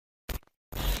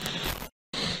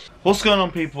What's going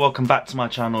on, people? Welcome back to my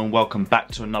channel and welcome back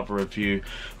to another review.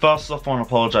 First off, I want to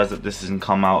apologise that this hasn't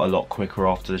come out a lot quicker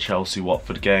after the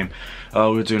Chelsea-Watford game. We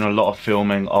were doing a lot of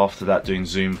filming after that, doing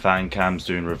Zoom fan cams,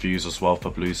 doing reviews as well for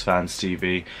Blues Fans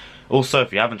TV. Also,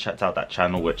 if you haven't checked out that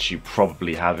channel, which you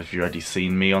probably have if you've already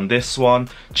seen me on this one,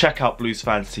 check out Blues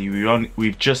Fans TV.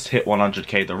 We've just hit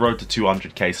 100k, the road to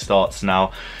 200k starts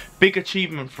now. Big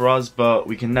achievement for us, but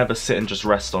we can never sit and just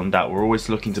rest on that. We're always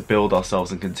looking to build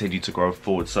ourselves and continue to grow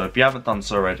forward. So if you haven't done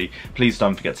so already, please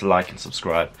don't forget to like and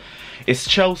subscribe. It's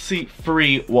Chelsea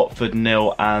 3, Watford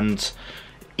 0, and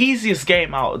easiest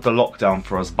game out of the lockdown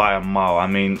for us by a mile. I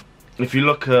mean, if you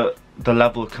look at the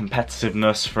level of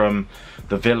competitiveness from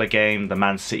the Villa game, the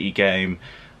Man City game,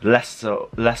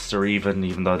 Leicester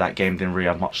even though that game didn't really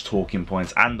have much talking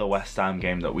points, and the West Ham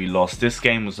game that we lost, this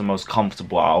game was the most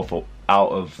comfortable out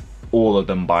of all of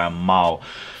them by a mile.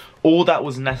 All that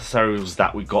was necessary was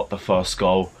that we got the first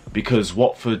goal, because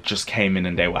Watford just came in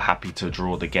and they were happy to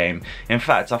draw the game. In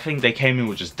fact, I think they came in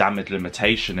with just damage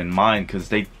limitation in mind, because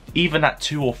they, even at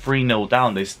 2 or 3-0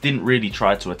 down, they didn't really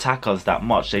try to attack us that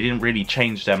much. They didn't really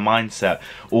change their mindset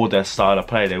or their style of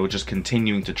play. They were just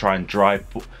continuing to try and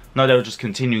they were just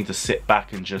continuing to sit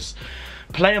back and just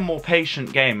play a more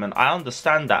patient game. And I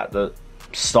understand that at the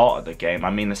start of the game. I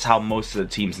mean, it's how most of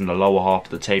the teams in the lower half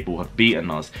of the table have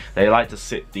beaten us. They like to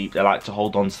sit deep, they like to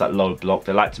hold on to that low block,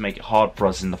 they like to make it hard for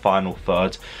us in the final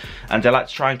third, and they like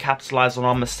to try and capitalise on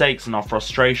our mistakes and our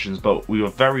frustrations. But we were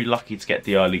very lucky to get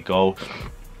the early goal.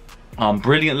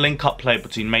 Brilliant link-up play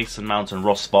between Mason Mount and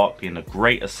Ross Barkley, and a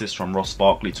great assist from Ross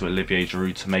Barkley to Olivier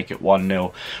Giroud to make it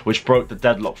 1-0, which broke the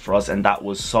deadlock for us, and that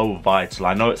was so vital.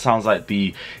 I know it sounds like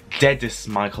the deadest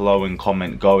Michael Owen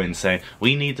comment going, saying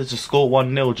we needed to score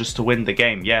 1-0 just to win the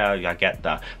game. Yeah, I get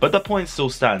that, but the point still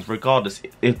stands. Regardless,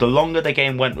 if the longer the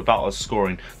game went without us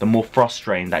scoring, the more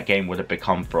frustrating that game would have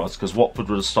become for us, because Watford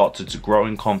would have started to grow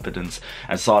in confidence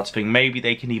and start to think maybe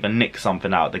they can even nick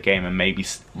something out of the game and maybe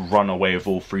run away with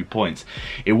all 3 points.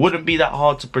 It wouldn't be that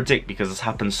hard to predict, because it's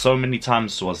happened so many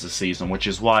times to us this season, which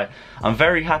is why I'm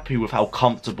very happy with how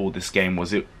comfortable this game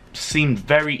was. It seemed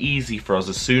very easy for us.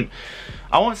 As soon,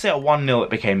 I won't say at 1-0 it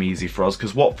became easy for us,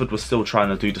 because Watford was still trying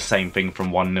to do the same thing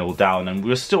from 1-0 down, and we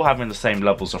were still having the same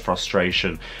levels of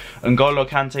frustration. N'Golo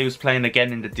Kante was playing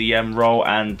again in the DM role,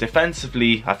 and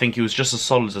defensively I think he was just as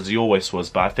solid as he always was.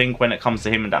 But I think when it comes to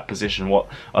him in that position, what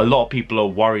a lot of people are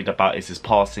worried about is his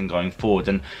passing going forward,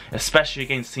 and especially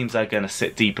against teams that are going to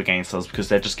sit deep against us, because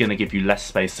they're just going to give you less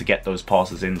space to get those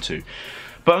passes into.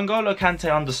 But N'Golo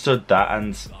Kante understood that,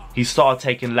 and he started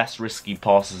taking less risky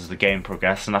passes as the game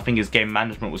progressed, and I think his game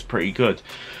management was pretty good.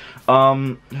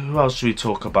 Who else should we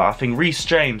talk about? I think Reece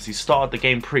James, he started the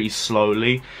game pretty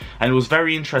slowly, and it was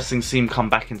very interesting to see him come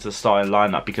back into the starting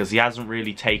lineup, because he hasn't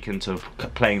really taken to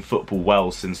playing football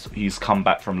well since he's come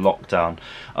back from lockdown.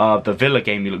 The Villa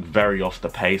game, he looked very off the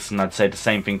pace, and I'd say the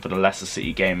same thing for the Leicester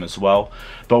City game as well.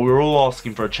 But we were all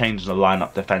asking for a change in the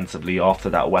lineup defensively after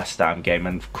that West Ham game,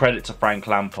 and credit to Frank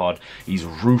Lampard, he's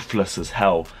ruthless as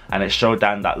hell, and it showed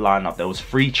down that lineup. There was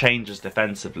 3 changes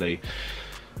defensively.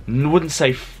 Wouldn't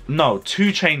say no,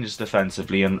 2 changes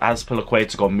defensively, and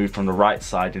Azpilicueta got moved from the right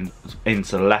side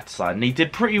into the left side, and he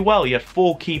did pretty well. He had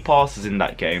 4 key passes in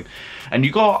that game, and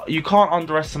you can't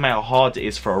underestimate how hard it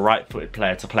is for a right-footed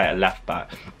player to play at left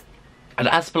back. And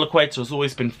Azpilicueta has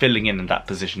always been filling in that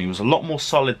position. He was a lot more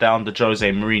solid there under Jose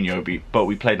Mourinho, but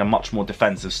we played a much more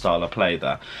defensive style of play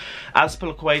there.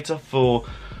 Azpilicueta, for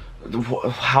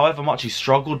however much he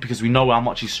struggled, because we know how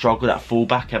much he struggled at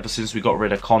fullback ever since we got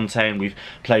rid of Conte and we've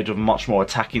played with a much more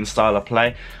attacking style of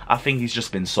play, I think he's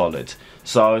just been solid.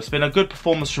 So it's been a good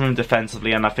performance from him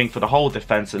defensively, and I think for the whole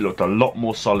defence it looked a lot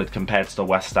more solid compared to the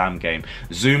West Ham game.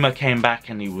 Zuma came back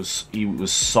and he was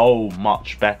so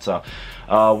much better.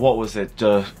 What was it?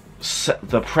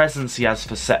 The presence he has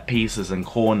for set pieces and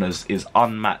corners is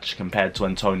unmatched compared to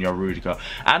Antonio Rudiger,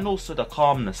 and also the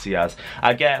calmness he has.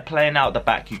 I get playing out the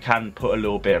back, you can put a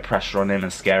little bit of pressure on him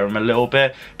and scare him a little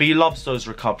bit, but he loves those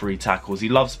recovery tackles. He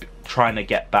loves trying to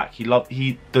get back.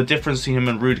 The difference between him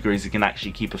and Rudiger is he can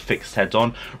actually keep a fixed head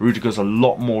on. Rudiger's a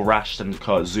lot more rash than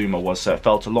Kurt Zuma was, so it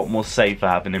felt a lot more safer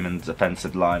having him in the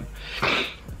defensive line.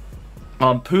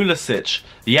 Pulisic,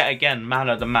 yet again, man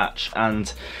of the match,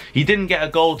 and he didn't get a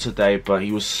goal today, but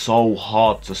he was so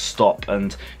hard to stop,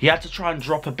 and he had to try and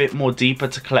drop a bit more deeper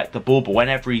to collect the ball, but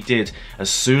whenever he did,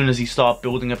 as soon as he started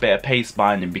building a bit of pace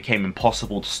behind him, it became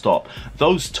impossible to stop.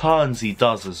 Those turns he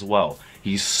does as well.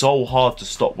 He's so hard to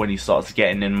stop when he starts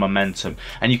getting in momentum,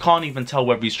 and you can't even tell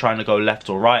whether he's trying to go left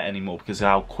or right anymore because of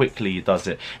how quickly he does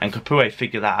it. And Capoue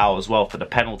figured that out as well for the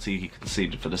penalty he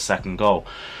conceded for the second goal.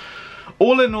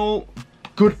 All in all,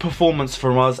 good performance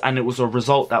from us, and it was a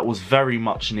result that was very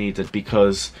much needed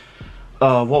because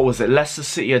what was it? Leicester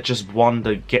City had just won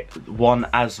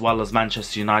as well as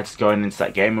Manchester United going into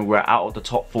that game, and we're out of the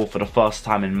top 4 for the first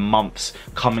time in months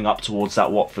coming up towards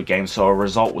that Watford game. So a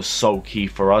result was so key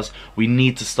for us. We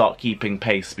need to start keeping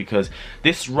pace because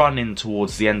this run in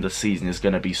towards the end of the season is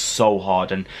going to be so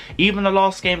hard. And even the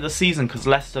last game of the season, because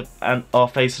Leicester are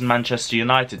facing Manchester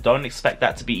United, don't expect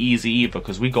that to be easy either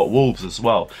because we got Wolves as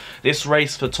well. This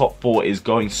race for top 4 is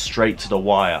going straight to the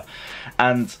wire,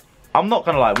 and I'm not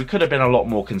going to lie, we could have been a lot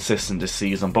more consistent this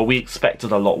season, but we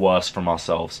expected a lot worse from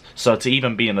ourselves. So to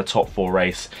even be in the top 4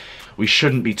 race, we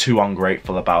shouldn't be too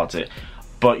ungrateful about it.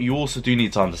 But you also do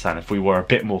need to understand, if we were a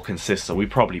bit more consistent,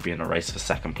 we'd probably be in a race for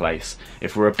 2nd place.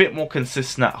 If we're a bit more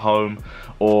consistent at home,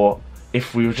 or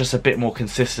if we were just a bit more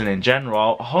consistent in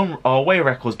general, our away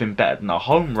record's been better than our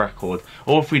home record.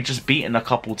 Or if we'd just beaten a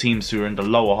couple teams who are in the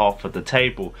lower half of the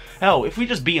table. Hell, if we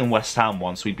just beaten West Ham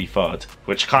once, we'd be 3rd.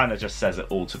 Which kind of just says it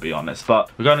all, to be honest.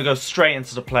 But we're going to go straight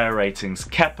into the player ratings.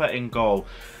 Kepa in goal.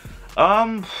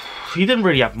 He didn't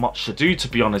really have much to do, to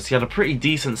be honest. He had a pretty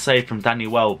decent save from Danny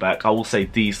Welbeck. I will say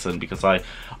decent because I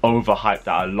overhyped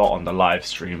that a lot on the live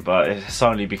stream, but it's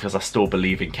only because I still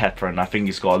believe in Kepa and I think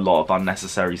he's got a lot of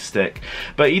unnecessary stick.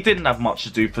 But he didn't have much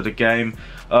to do for the game.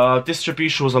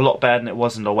 Distribution was a lot better than it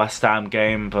was in the West Ham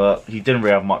game, but he didn't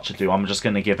really have much to do. I'm just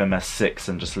going to give him a 6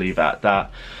 and just leave it at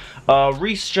that.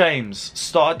 Reece James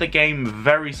started the game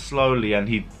very slowly and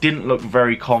he didn't look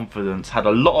very confident. Had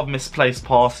a lot of misplaced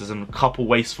passes and a couple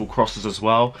wasteful crosses as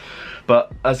well.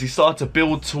 But as he started to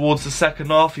build towards the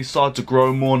second half, he started to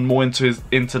grow more and more into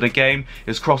the game.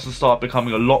 His crosses started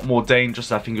becoming a lot more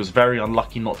dangerous. I think he was very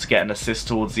unlucky not to get an assist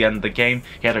towards the end of the game.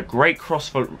 He had a great cross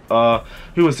for,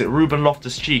 who was it? Ruben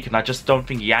Loftus-Cheek, and I just don't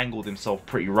think he angled himself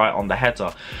pretty right on the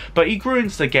header. But he grew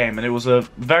into the game and it was a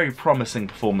very promising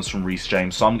performance from Reece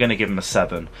James, so I'm going to give him a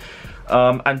 7.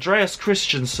 Andreas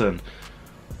Christensen.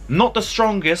 Not the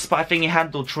strongest, but I think he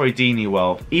handled Troy Deeney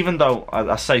well. Even though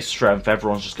I say strength,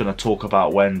 everyone's just going to talk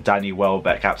about when Danny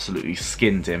Welbeck absolutely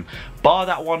skinned him. Bar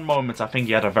that one moment, I think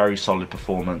he had a very solid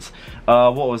performance.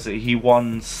 What was it? He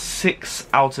won 6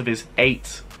 out of his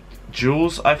 8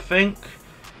 duels, I think.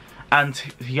 And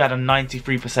he had a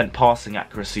 93% passing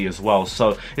accuracy as well.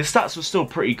 So his stats were still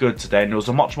pretty good today, and it was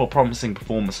a much more promising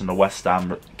performance in the West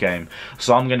Ham game.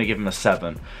 So I'm going to give him a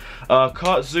 7.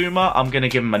 Kurt Zouma, I'm going to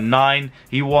give him a 9.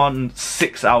 He won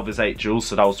 6 out of his 8 duels,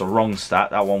 so that was the wrong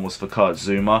stat. That one was for Kurt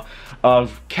Zouma.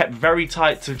 Kept very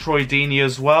tight to Troy Deeney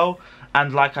as well.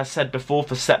 And like I said before,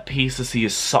 for set pieces, he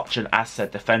is such an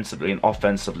asset defensively and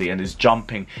offensively, and his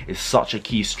jumping is such a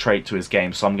key trait to his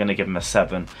game. So I'm going to give him a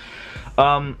 7.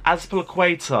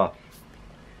 Azpilicueta,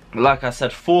 like I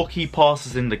said, 4 key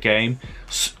passes in the game.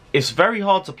 It's very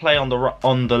hard to play on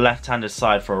the left-handed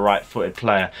side for a right-footed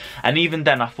player, and even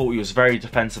then I thought he was very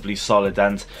defensively solid,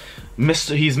 and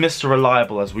he's Mr.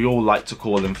 Reliable, as we all like to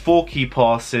call him. 4 key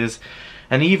passes,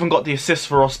 and he even got the assist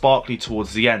for Ross Barkley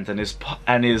towards the end, and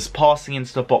his passing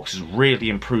into the box has really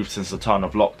improved since the turn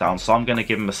of lockdown, so I'm going to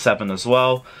give him a 7 as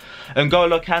well.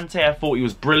 N'Golo Kante, I thought he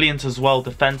was brilliant as well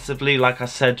defensively. Like I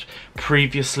said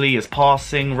previously, his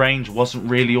passing range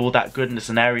wasn't really all that good, and it's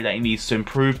an area that he needs to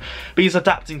improve. But he's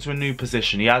adapting to a new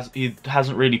position. He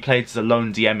hasn't really played as a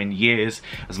lone DM in years,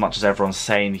 as much as everyone's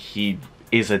saying he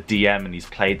is a DM and he's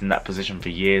played in that position for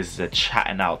years. They're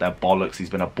chatting out their bollocks. He's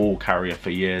been a ball carrier for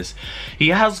years. He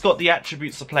has got the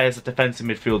attributes to play as a defensive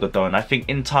midfielder though, and I think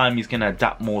in time he's going to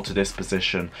adapt more to this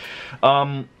position.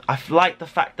 I like the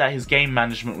fact that his game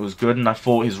management was good, and I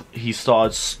thought he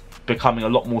started becoming a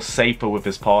lot more safer with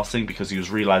his passing because he was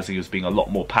realising he was being a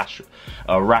lot more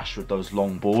rash with those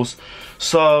long balls.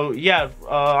 So yeah,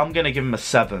 I'm going to give him a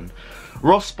 7.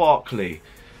 Ross Barkley,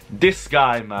 this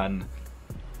guy, man,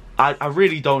 I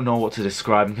really don't know what to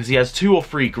describe him because he has 2 or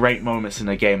 3 great moments in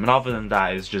the game, and other than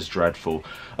that, it's just dreadful.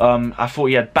 I thought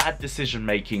he had bad decision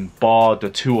making, bar the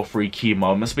 2 or 3 key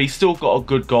moments, but he still got a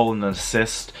good goal and an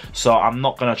assist, so I'm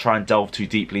not going to try and delve too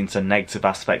deeply into negative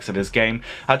aspects of his game.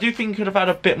 I do think he could have had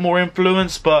a bit more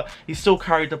influence, but he still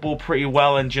carried the ball pretty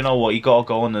well, and you know what, he got a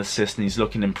goal and an assist, and he's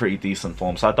looking in pretty decent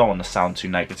form, so I don't want to sound too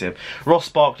negative. Ross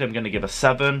Barkley, I'm going to give a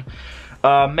 7.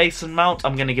 Mason Mount,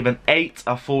 I'm going to give an 8.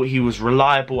 I thought he was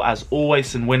reliable as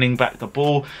always in winning back the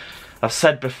ball. I've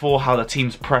said before how the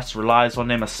team's press relies on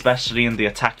him, especially in the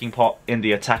attacking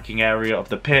area of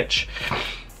the pitch.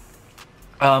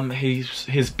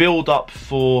 His build up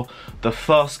for the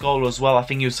first goal as well, I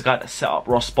think he was the guy that set up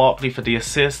Ross Barkley for the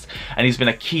assist, and he's been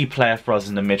a key player for us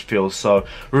in the midfield. So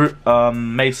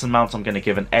Mason Mount, I'm going to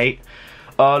give an 8.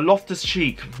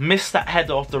 Loftus-Cheek missed that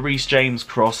header off the Reece James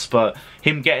cross, but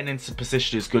him getting into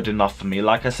position is good enough for me.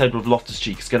 Like I said, with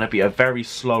Loftus-Cheek, it's going to be a very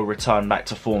slow return back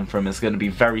to form for him. It's going to be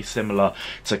very similar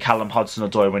to Callum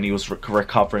Hudson-Odoi when he was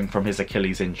recovering from his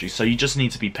Achilles injury. So you just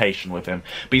need to be patient with him.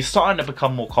 But he's starting to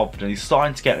become more confident. He's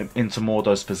starting to get into more of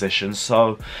those positions.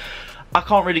 So I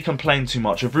can't really complain too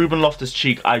much. With Ruben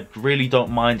Loftus-Cheek, I really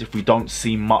don't mind if we don't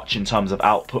see much in terms of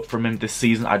output from him this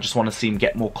season. I just want to see him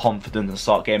get more confident and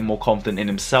start getting more confident in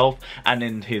himself and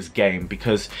in his game,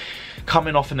 because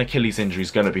coming off an Achilles injury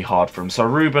is going to be hard for him. So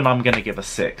Ruben, I'm going to give a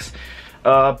 6.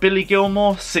 Billy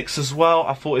Gilmour, 6 as well.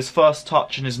 I thought his first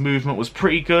touch and his movement was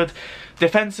pretty good.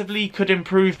 Defensively, could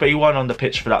improve, but he weren't on the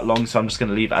pitch for that long, so I'm just going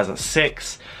to leave it as a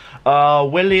 6.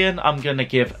 Willian, I'm going to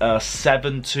give a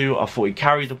 7 to. I thought he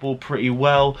carried the ball pretty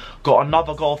well. Got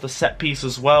another goal off the set piece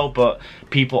as well, but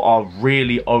people are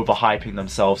really overhyping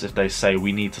themselves if they say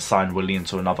we need to sign Willian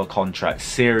to another contract.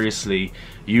 Seriously,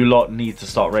 you lot need to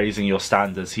start raising your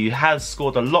standards. He has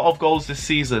scored a lot of goals this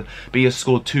season, but he has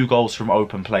scored 2 goals from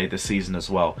open play this season as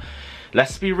well.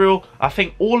 Let's be real, I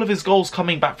think all of his goals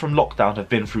coming back from lockdown have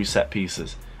been through set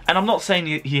pieces. And I'm not saying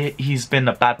he's been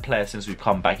a bad player since we've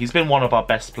come back. He's been one of our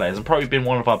best players and probably been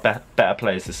one of our better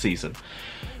players this season.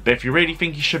 But if you really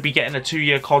think he should be getting a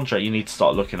 2-year contract, you need to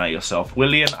start looking at yourself.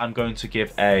 Willian, I'm going to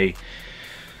give a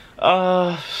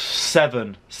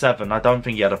 7. I don't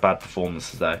think he had a bad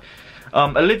performance today.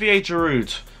 Olivier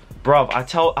Giroud. Bruv,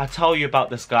 I tell you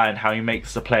about this guy and how he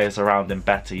makes the players around him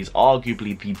better. He's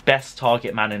arguably the best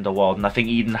target man in the world, and I think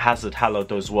Eden Hazard hallowed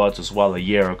those words as well a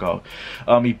year ago.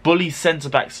 He bullies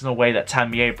centre-backs in a way that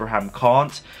Tammy Abraham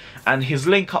can't, and his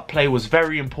link-up play was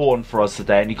very important for us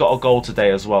today, and he got a goal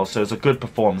today as well, so it's a good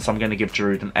performance. I'm going to give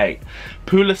Giroud an 8.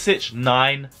 Pulisic,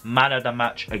 9, man of the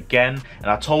match again, and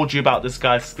I told you about this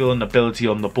guy's skill and ability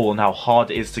on the ball and how hard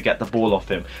it is to get the ball off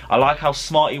him. I like how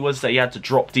smart he was that he had to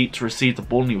drop deep to receive the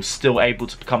ball, and he was still able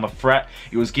to become a threat.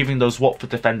 He was giving those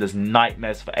Watford defenders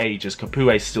nightmares for ages.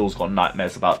 Capoue still's got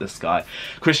nightmares about this guy.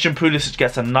 Christian Pulisic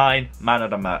gets a 9, man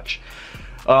of the match.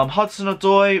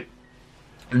 Hudson-Odoi,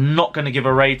 not going to give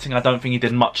a rating. I don't think he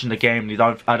did much in the game.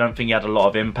 I don't think he had a lot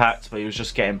of impact, but he was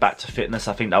just getting back to fitness.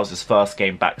 I think that was his first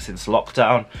game back since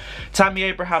lockdown. Tammy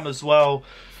Abraham as well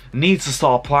needs to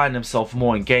start applying himself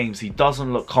more in games. He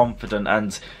doesn't look confident,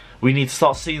 and we need to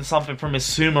start seeing something from him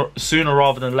sooner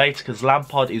rather than later, because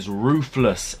Lampard is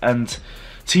ruthless and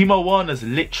Timo Werner's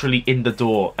literally in the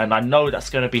door, and I know that's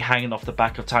going to be hanging off the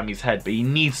back of Tammy's head, but he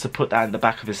needs to put that in the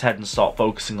back of his head and start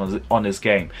focusing on his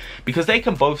game, because they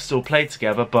can both still play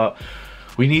together, but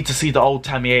we need to see the old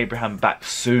Tammy Abraham back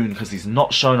soon, because he's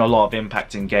not shown a lot of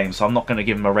impact in games, so I'm not going to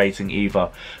give him a rating either.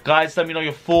 Guys, let me know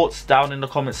your thoughts down in the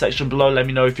comment section below. Let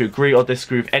me know if you agree or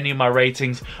disagree with any of my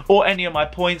ratings or any of my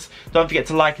points. Don't forget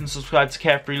to like and subscribe to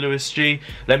Carefree Lewis G.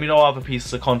 Let me know other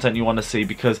pieces of content you want to see,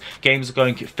 because games are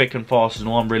going thick and fast, and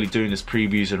all I'm really doing is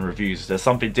previews and reviews. If there's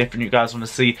something different you guys want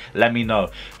to see, let me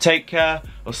know. Take care.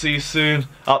 I'll see you soon.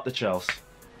 Up the Chelsea.